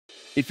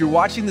If you're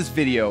watching this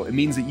video, it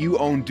means that you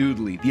own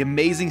Doodly, the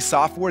amazing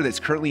software that's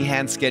currently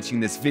hand sketching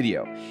this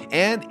video.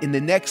 And in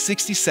the next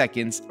 60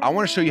 seconds, I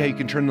want to show you how you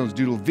can turn those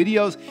Doodle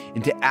videos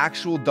into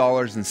actual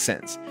dollars and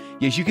cents.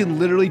 Yes, you can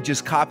literally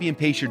just copy and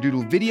paste your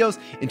Doodle videos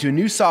into a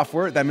new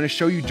software that I'm going to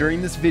show you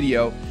during this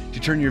video to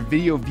turn your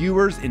video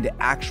viewers into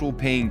actual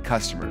paying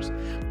customers.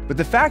 But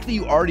the fact that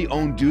you already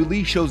own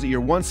Doodly shows that you're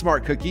one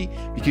smart cookie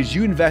because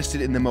you invested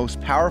in the most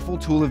powerful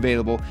tool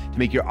available to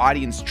make your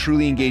audience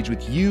truly engage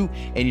with you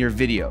and your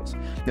videos.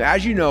 Now,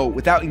 as you know,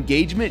 without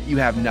engagement, you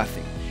have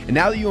nothing. And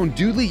now that you own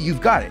Doodly,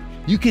 you've got it.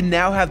 You can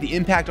now have the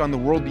impact on the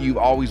world that you've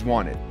always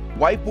wanted.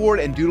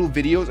 Whiteboard and Doodle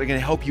videos are going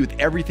to help you with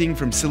everything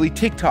from silly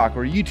TikTok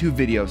or YouTube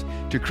videos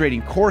to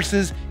creating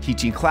courses,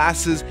 teaching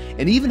classes,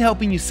 and even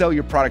helping you sell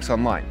your products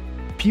online.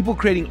 People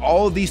creating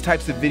all of these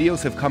types of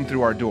videos have come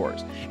through our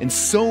doors, and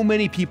so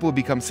many people have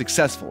become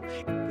successful.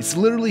 It's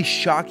literally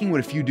shocking what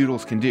a few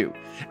doodles can do.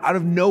 Out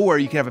of nowhere,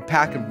 you can have a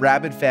pack of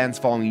rabid fans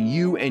following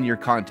you and your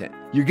content.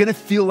 You're gonna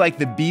feel like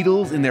the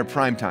Beatles in their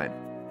prime time.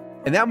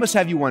 And that must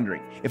have you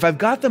wondering, if I've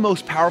got the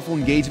most powerful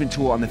engagement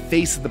tool on the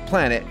face of the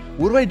planet,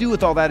 what do I do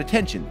with all that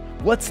attention?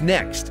 What's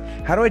next?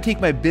 How do I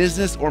take my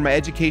business or my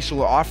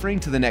educational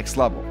offering to the next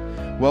level?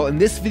 Well, in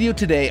this video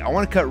today, I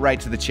want to cut right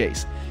to the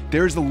chase.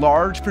 There's a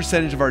large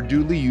percentage of our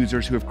Doodly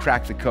users who have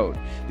cracked the code.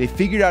 They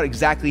figured out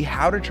exactly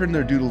how to turn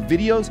their Doodle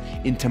videos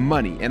into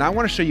money, and I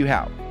want to show you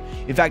how.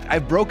 In fact,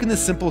 I've broken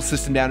this simple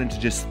system down into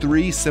just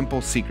 3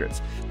 simple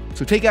secrets.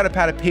 So take out a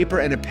pad of paper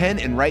and a pen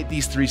and write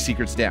these 3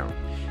 secrets down.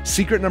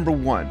 Secret number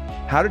 1,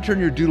 how to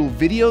turn your Doodle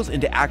videos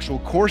into actual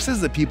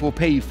courses that people will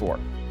pay you for.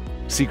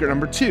 Secret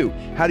number 2,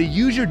 how to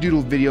use your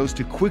Doodle videos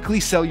to quickly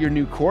sell your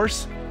new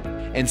course.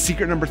 And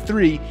secret number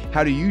 3,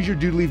 how to use your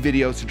Doodly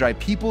videos to drive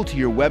people to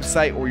your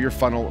website or your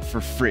funnel for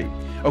free.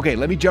 Okay,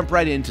 let me jump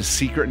right into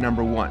secret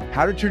number 1,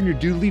 how to turn your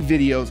Doodly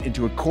videos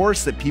into a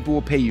course that people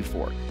will pay you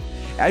for.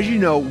 As you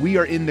know, we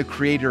are in the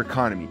creator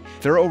economy.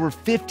 There are over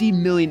 50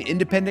 million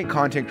independent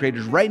content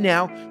creators right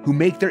now who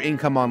make their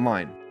income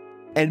online.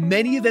 And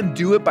many of them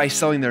do it by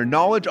selling their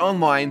knowledge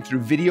online through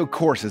video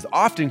courses,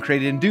 often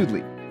created in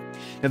Doodly.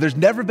 Now, there's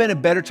never been a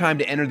better time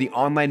to enter the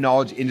online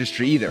knowledge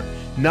industry either.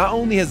 Not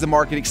only has the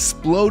market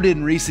exploded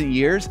in recent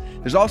years,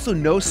 there's also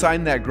no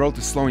sign that growth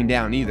is slowing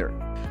down either.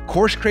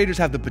 Course creators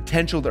have the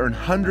potential to earn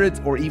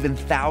hundreds or even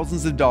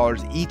thousands of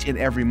dollars each and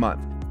every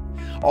month.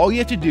 All you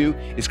have to do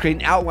is create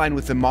an outline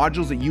with the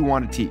modules that you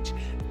want to teach.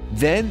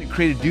 Then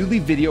create a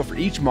Doodly video for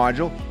each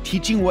module,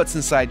 teaching what's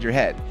inside your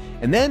head.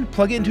 And then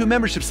plug it into a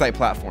membership site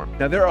platform.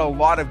 Now, there are a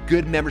lot of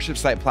good membership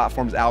site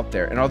platforms out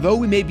there, and although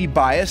we may be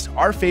biased,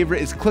 our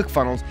favorite is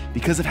ClickFunnels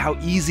because of how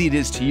easy it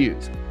is to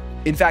use.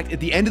 In fact, at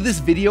the end of this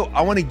video,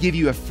 I want to give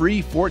you a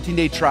free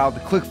 14-day trial to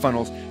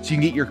ClickFunnels so you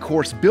can get your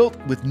course built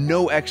with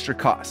no extra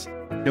cost.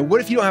 Now, what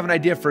if you don't have an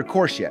idea for a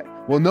course yet?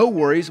 Well, no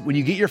worries. When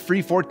you get your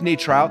free 14-day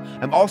trial,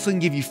 I'm also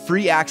going to give you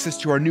free access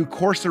to our new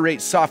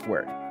Course-A-Rate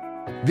software.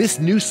 This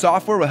new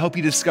software will help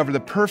you discover the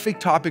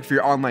perfect topic for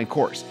your online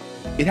course.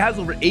 It has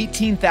over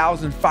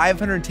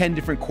 18,510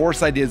 different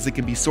course ideas that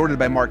can be sorted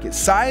by market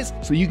size,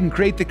 so you can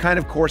create the kind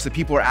of course that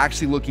people are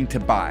actually looking to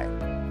buy.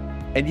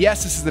 And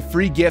yes, this is a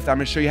free gift I'm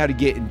going to show you how to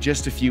get in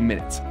just a few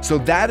minutes. So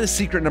that is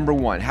secret number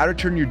 1, how to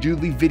turn your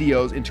Doodly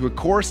videos into a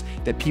course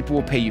that people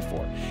will pay you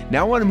for.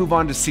 Now I want to move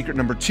on to secret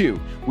number 2,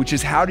 which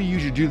is how to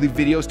use your Doodly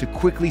videos to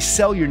quickly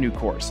sell your new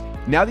course.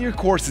 Now that your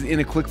course is in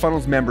a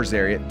ClickFunnels members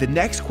area, the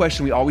next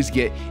question we always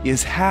get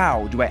is,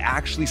 how do I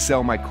actually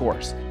sell my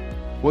course?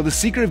 Well, the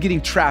secret of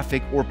getting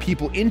traffic or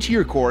people into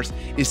your course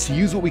is to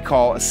use what we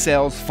call a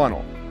sales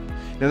funnel.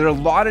 Now, there are a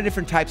lot of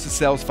different types of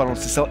sales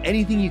funnels to sell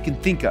anything you can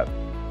think of.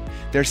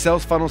 There are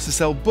sales funnels to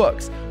sell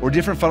books, or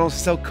different funnels to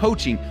sell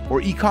coaching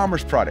or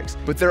e-commerce products.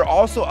 But there are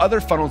also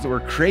other funnels that were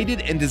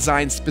created and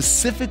designed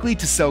specifically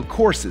to sell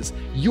courses,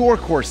 your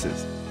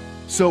courses.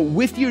 So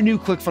with your new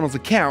ClickFunnels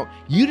account,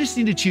 you just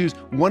need to choose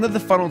one of the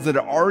funnels that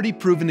are already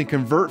proven to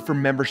convert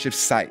from membership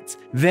sites.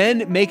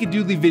 Then make a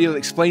Doodly video that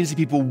explains to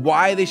people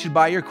why they should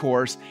buy your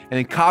course, and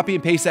then copy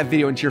and paste that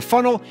video into your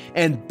funnel,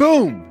 and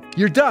boom,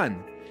 you're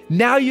done.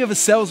 Now you have a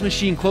sales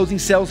machine closing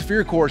sales for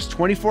your course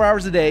 24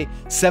 hours a day,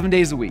 7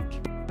 days a week.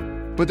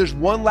 But there's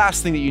one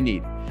last thing that you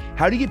need.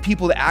 How do you get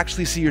people to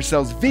actually see your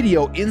sales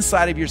video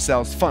inside of your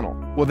sales funnel?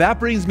 Well, that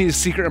brings me to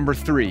secret number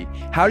 3,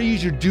 how to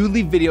use your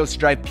Doodly videos to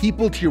drive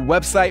people to your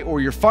website or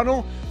your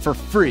funnel for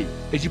free.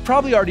 As you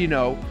probably already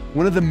know,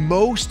 one of the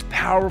most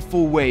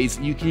powerful ways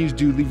you can use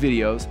Doodly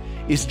videos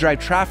is to drive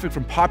traffic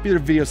from popular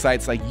video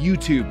sites like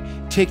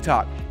YouTube,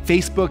 TikTok,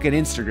 Facebook, and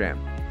Instagram.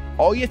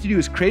 All you have to do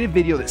is create a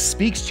video that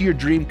speaks to your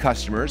dream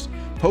customers,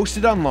 post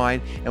it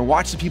online, and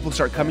watch the people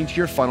start coming to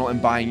your funnel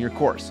and buying your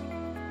course.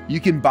 You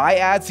can buy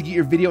ads to get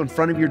your video in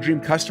front of your dream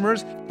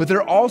customers, but there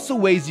are also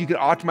ways you can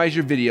optimize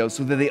your videos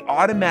so that they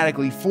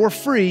automatically, for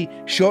free,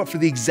 show up for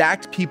the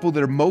exact people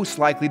that are most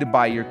likely to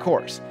buy your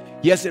course.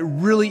 Yes, it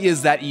really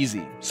is that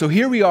easy. So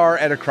here we are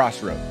at a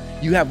crossroad.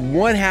 You have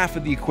one half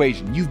of the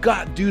equation. You've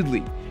got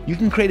Doodly. You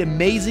can create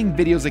amazing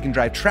videos that can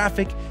drive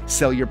traffic,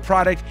 sell your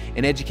product,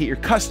 and educate your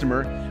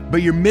customer,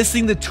 but you're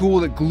missing the tool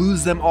that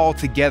glues them all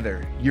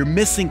together. You're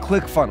missing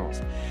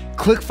ClickFunnels.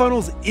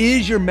 ClickFunnels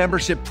is your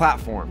membership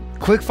platform.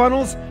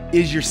 ClickFunnels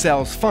is your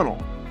sales funnel.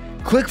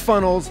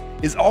 ClickFunnels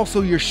is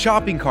also your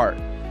shopping cart.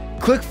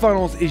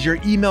 ClickFunnels is your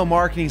email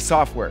marketing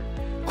software.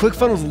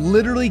 ClickFunnels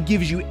literally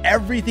gives you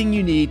everything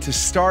you need to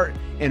start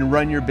and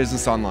run your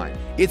business online.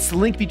 It's the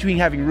link between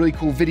having really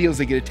cool videos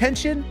that get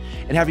attention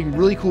and having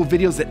really cool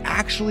videos that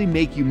actually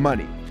make you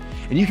money.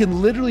 And you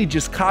can literally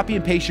just copy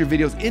and paste your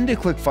videos into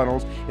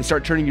ClickFunnels and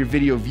start turning your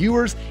video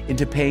viewers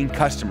into paying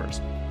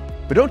customers.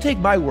 But don't take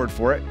my word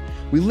for it.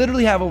 We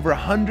literally have over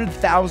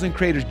 100,000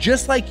 creators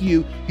just like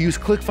you who use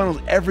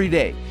ClickFunnels every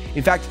day.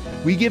 In fact,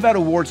 we give out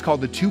awards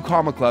called the 2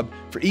 Comma Club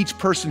for each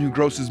person who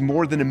grosses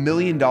more than $1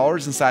 million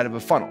inside of a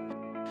funnel.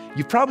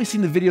 You've probably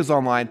seen the videos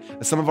online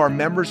of some of our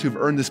members who've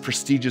earned this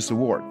prestigious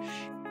award.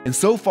 And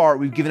so far,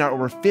 we've given out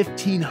over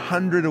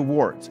 1,500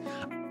 awards.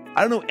 I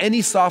don't know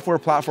any software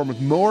platform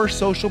with more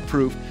social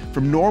proof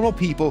from normal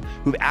people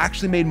who've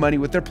actually made money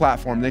with their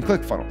platform than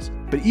ClickFunnels.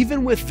 But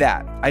even with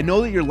that, I know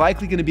that you're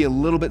likely going to be a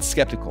little bit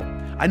skeptical.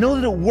 I know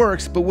that it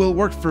works, but will it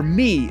work for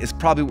me is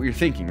probably what you're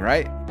thinking,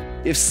 right?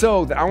 If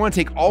so, then I want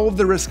to take all of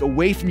the risk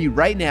away from you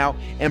right now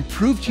and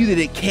prove to you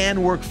that it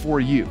can work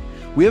for you.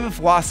 We have a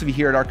philosophy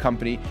here at our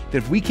company that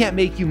if we can't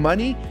make you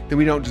money, then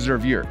we don't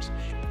deserve yours.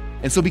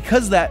 And so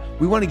because of that,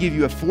 we want to give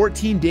you a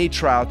 14-day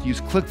trial to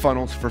use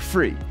ClickFunnels for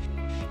free.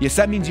 Yes,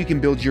 that means you can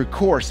build your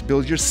course,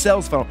 build your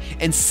sales funnel,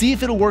 and see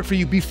if it'll work for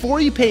you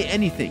before you pay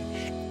anything.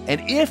 And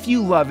if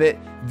you love it,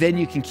 then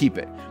you can keep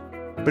it.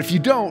 But if you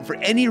don't, for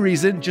any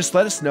reason, just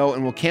let us know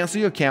and we'll cancel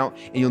your account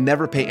and you'll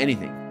never pay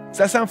anything. Does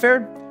that sound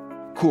fair?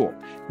 Cool.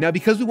 Now,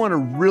 because we want to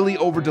really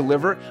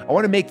over-deliver, I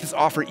want to make this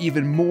offer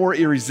even more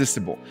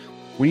irresistible.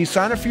 When you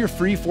sign up for your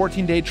free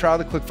 14-day trial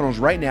to ClickFunnels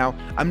right now,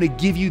 I'm going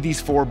to give you these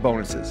 4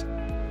 bonuses.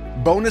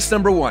 Bonus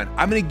number 1,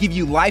 I'm going to give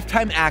you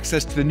lifetime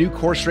access to the new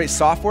Course Rate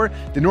software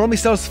that normally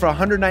sells for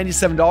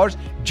 $197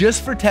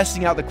 just for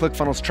testing out the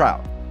ClickFunnels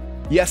trial.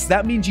 Yes,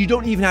 that means you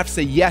don't even have to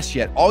say yes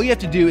yet. All you have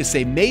to do is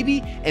say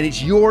maybe, and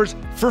it's yours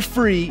for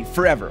free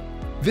forever.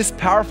 This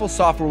powerful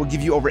software will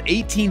give you over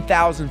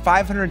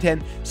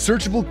 18,510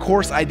 searchable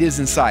course ideas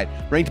inside,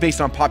 ranked based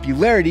on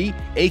popularity,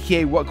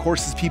 aka what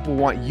courses people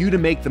want you to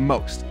make the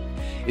most.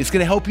 It's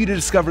going to help you to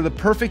discover the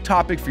perfect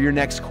topic for your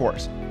next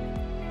course.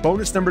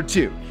 Bonus number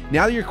 2,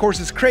 now that your course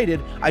is created,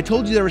 I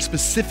told you there were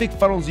specific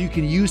funnels you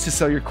can use to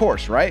sell your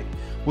course, right?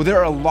 Well, there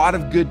are a lot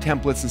of good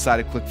templates inside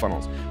of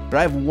ClickFunnels, but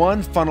I have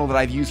one funnel that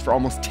I've used for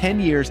almost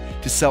 10 years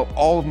to sell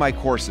all of my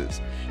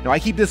courses. Now, I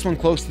keep this one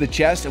close to the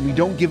chest and we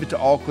don't give it to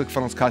all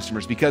ClickFunnels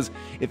customers because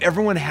if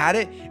everyone had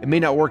it, it may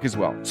not work as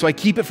well. So I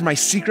keep it for my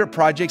secret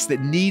projects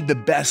that need the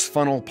best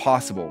funnel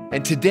possible.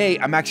 And today,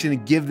 I'm actually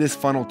gonna give this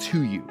funnel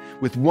to you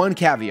with one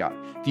caveat,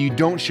 that you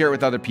don't share it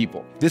with other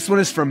people. This one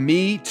is from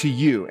me to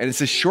you, and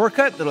it's a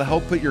shortcut that'll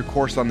help put your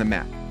course on the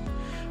map.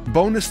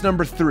 Bonus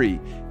number 3,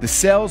 the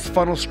sales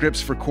funnel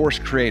scripts for course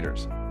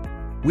creators.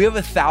 We have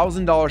a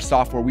 $1,000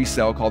 software we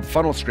sell called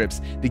Funnel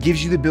Scripts that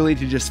gives you the ability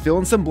to just fill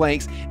in some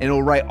blanks and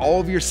it'll write all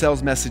of your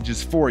sales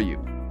messages for you.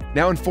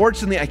 Now,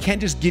 unfortunately, I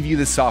can't just give you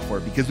this software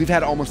because we've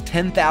had almost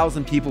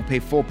 10,000 people pay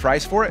full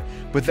price for it,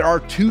 but there are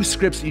 2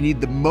 scripts you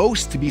need the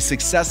most to be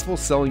successful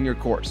selling your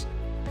course.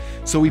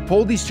 So we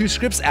pulled these 2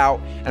 scripts out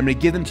and I'm gonna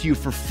give them to you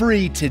for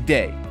free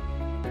today.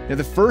 Now,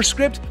 the first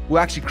script will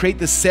actually create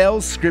the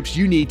sales scripts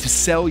you need to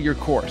sell your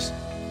course.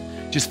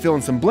 Just fill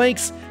in some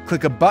blanks,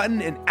 click a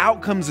button, and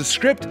out comes a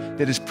script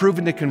that is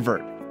proven to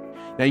convert.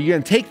 Now, you're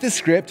gonna take this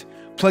script,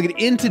 plug it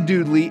into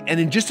Doodly, and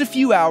in just a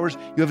few hours,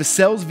 you have a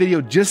sales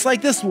video just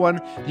like this one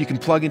that you can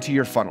plug into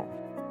your funnel.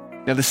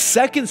 Now, the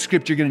second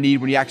script you're gonna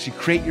need when you actually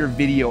create your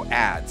video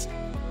ads.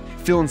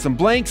 Fill in some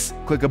blanks,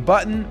 click a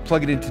button,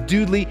 plug it into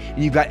Doodly,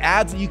 and you've got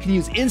ads that you can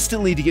use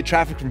instantly to get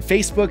traffic from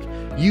Facebook,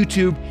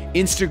 YouTube,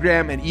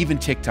 Instagram, and even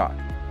TikTok.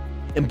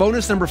 And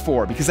bonus number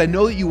 4, because I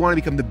know that you want to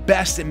become the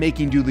best at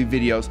making Doodly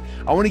videos,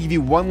 I want to give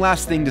you one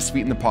last thing to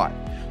sweeten the pot.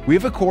 We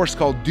have a course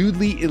called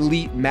Doodly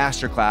Elite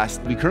Masterclass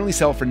that we currently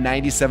sell for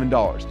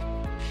 $97.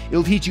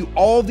 It'll teach you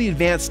all the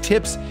advanced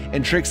tips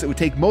and tricks that would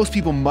take most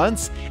people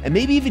months and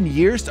maybe even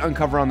years to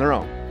uncover on their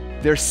own.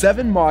 There are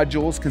 7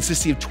 modules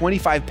consisting of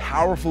 25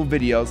 powerful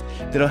videos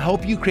that'll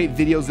help you create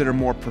videos that are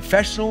more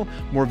professional,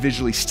 more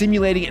visually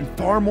stimulating, and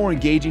far more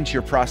engaging to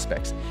your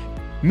prospects.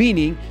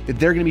 Meaning that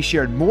they're gonna be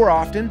shared more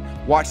often,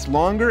 watched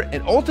longer,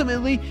 and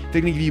ultimately,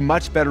 they're gonna give you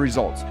much better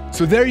results.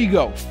 So there you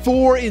go,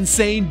 4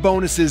 insane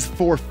bonuses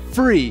for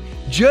free,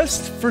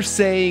 just for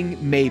saying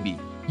maybe.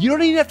 You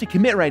don't even have to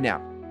commit right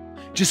now.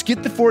 Just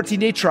get the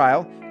 14-day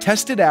trial,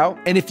 test it out,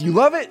 and if you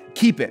love it,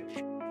 keep it.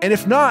 And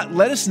if not,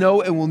 let us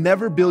know and we'll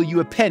never bill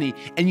you a penny,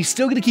 and you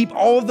still get to keep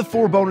all of the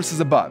 4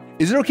 bonuses above.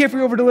 Is it okay if we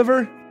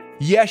over-deliver?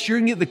 Yes, you're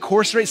gonna get the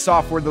Course Rate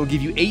software that'll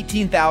give you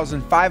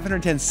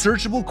 18,510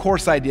 searchable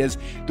course ideas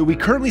that we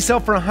currently sell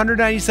for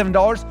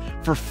 $197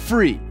 for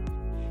free.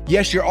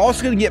 Yes, you're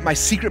also gonna get my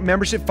secret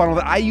membership funnel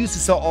that I use to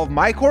sell all of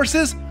my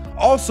courses,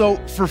 also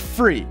for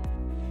free.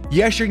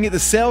 Yes, you're gonna get the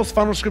sales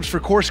funnel scripts for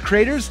course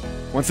creators,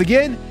 once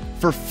again,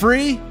 for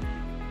free.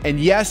 And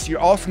yes, you're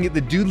also gonna get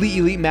the Doodly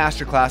Elite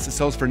Masterclass that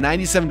sells for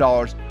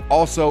 $97,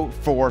 also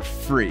for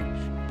free.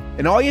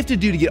 And all you have to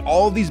do to get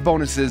all of these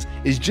bonuses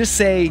is just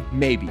say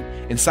maybe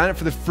and sign up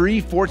for the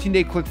free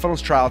 14-day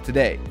ClickFunnels trial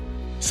today.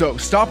 So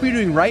stop what you're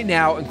doing right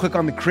now and click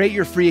on the Create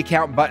Your Free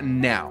Account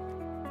button now.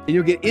 And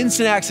you'll get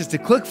instant access to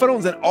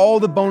ClickFunnels and all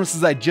the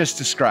bonuses I just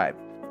described.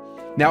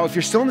 Now, if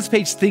you're still on this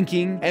page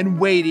thinking and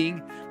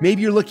waiting,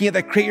 maybe you're looking at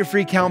that Create Your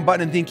Free Account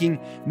button and thinking,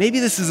 maybe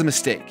this is a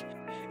mistake.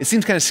 It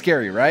seems kind of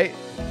scary, right?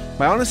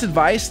 My honest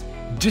advice,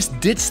 just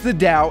ditch the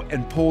doubt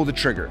and pull the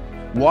trigger.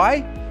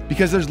 Why?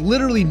 Because there's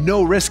literally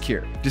no risk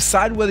here.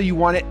 Decide whether you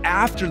want it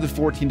after the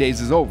 14 days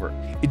is over.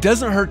 It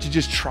doesn't hurt to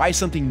just try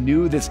something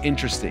new that's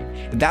interesting,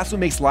 and that's what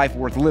makes life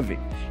worth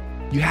living.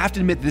 You have to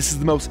admit this is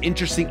the most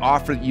interesting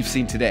offer that you've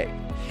seen today.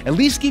 At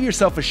least give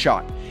yourself a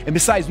shot. And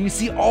besides, when you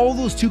see all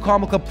those 2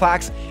 Comma Club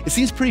plaques, it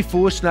seems pretty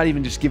foolish to not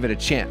even just give it a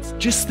chance.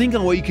 Just think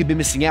on what you could be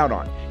missing out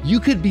on.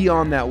 You could be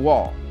on that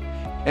wall.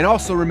 And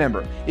also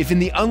remember, if in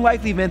the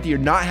unlikely event that you're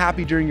not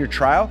happy during your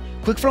trial,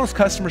 ClickFunnels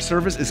customer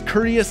service is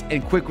courteous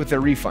and quick with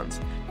their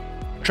refunds.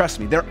 Trust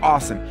me, they're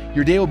awesome.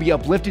 Your day will be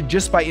uplifted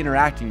just by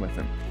interacting with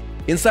them.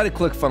 Inside of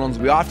ClickFunnels,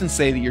 we often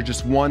say that you're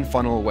just one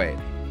funnel away.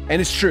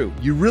 And it's true,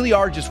 you really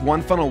are just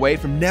one funnel away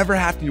from never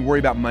having to worry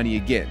about money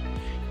again.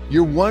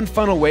 You're one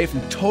funnel away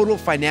from total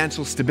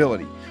financial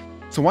stability.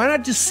 So why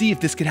not just see if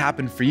this could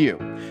happen for you?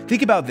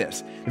 Think about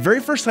this. The very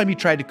first time you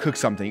tried to cook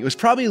something, it was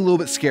probably a little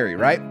bit scary,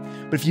 right?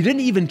 But if you didn't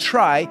even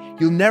try,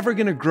 you're never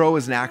gonna grow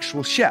as an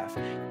actual chef.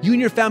 You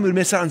and your family would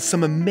miss out on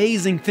some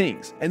amazing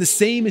things. And the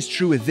same is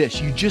true with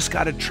this. You just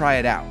gotta try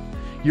it out.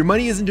 Your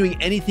money isn't doing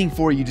anything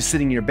for you just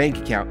sitting in your bank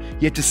account.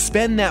 You have to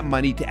spend that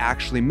money to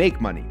actually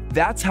make money.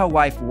 That's how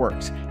life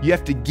works. You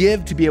have to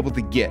give to be able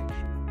to get.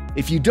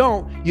 If you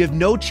don't, you have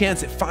no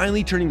chance at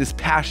finally turning this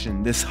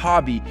passion, this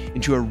hobby,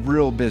 into a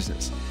real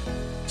business.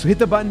 So hit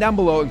the button down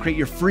below and create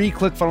your free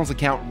ClickFunnels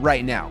account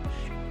right now.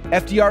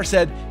 FDR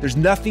said, there's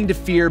nothing to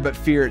fear but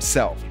fear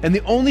itself. And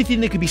the only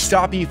thing that could be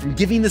stopping you from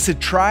giving this a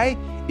try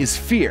is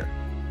fear.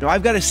 Now,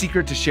 I've got a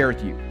secret to share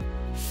with you.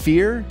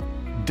 Fear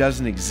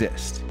doesn't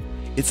exist.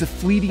 It's a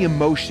fleeting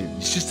emotion.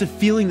 It's just a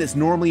feeling that's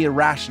normally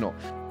irrational.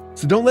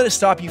 So don't let it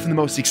stop you from the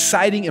most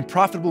exciting and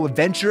profitable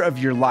adventure of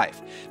your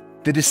life.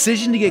 The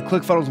decision to get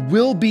ClickFunnels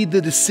will be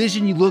the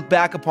decision you look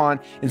back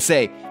upon and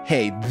say,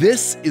 hey,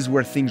 this is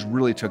where things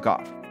really took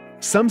off.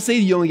 Some say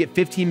you only get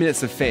 15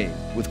 minutes of fame.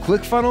 With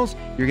ClickFunnels,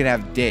 you're gonna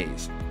have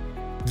days.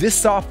 This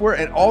software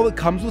and all that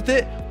comes with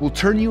it will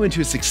turn you into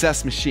a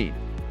success machine.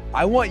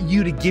 I want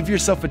you to give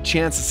yourself a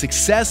chance at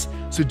success,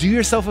 so do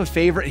yourself a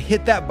favor and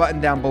hit that button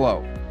down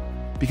below.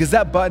 Because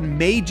that button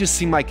may just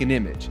seem like an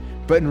image,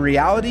 but in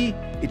reality,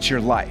 it's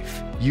your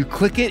life. You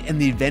click it and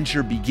the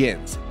adventure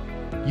begins.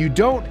 You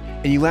don't,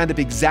 and you land up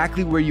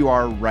exactly where you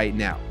are right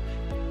now.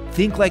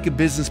 Think like a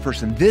business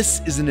person.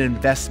 This is an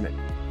investment.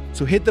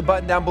 So hit the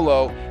button down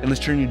below and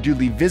let's turn your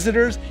Doodly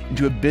visitors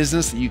into a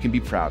business that you can be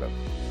proud of.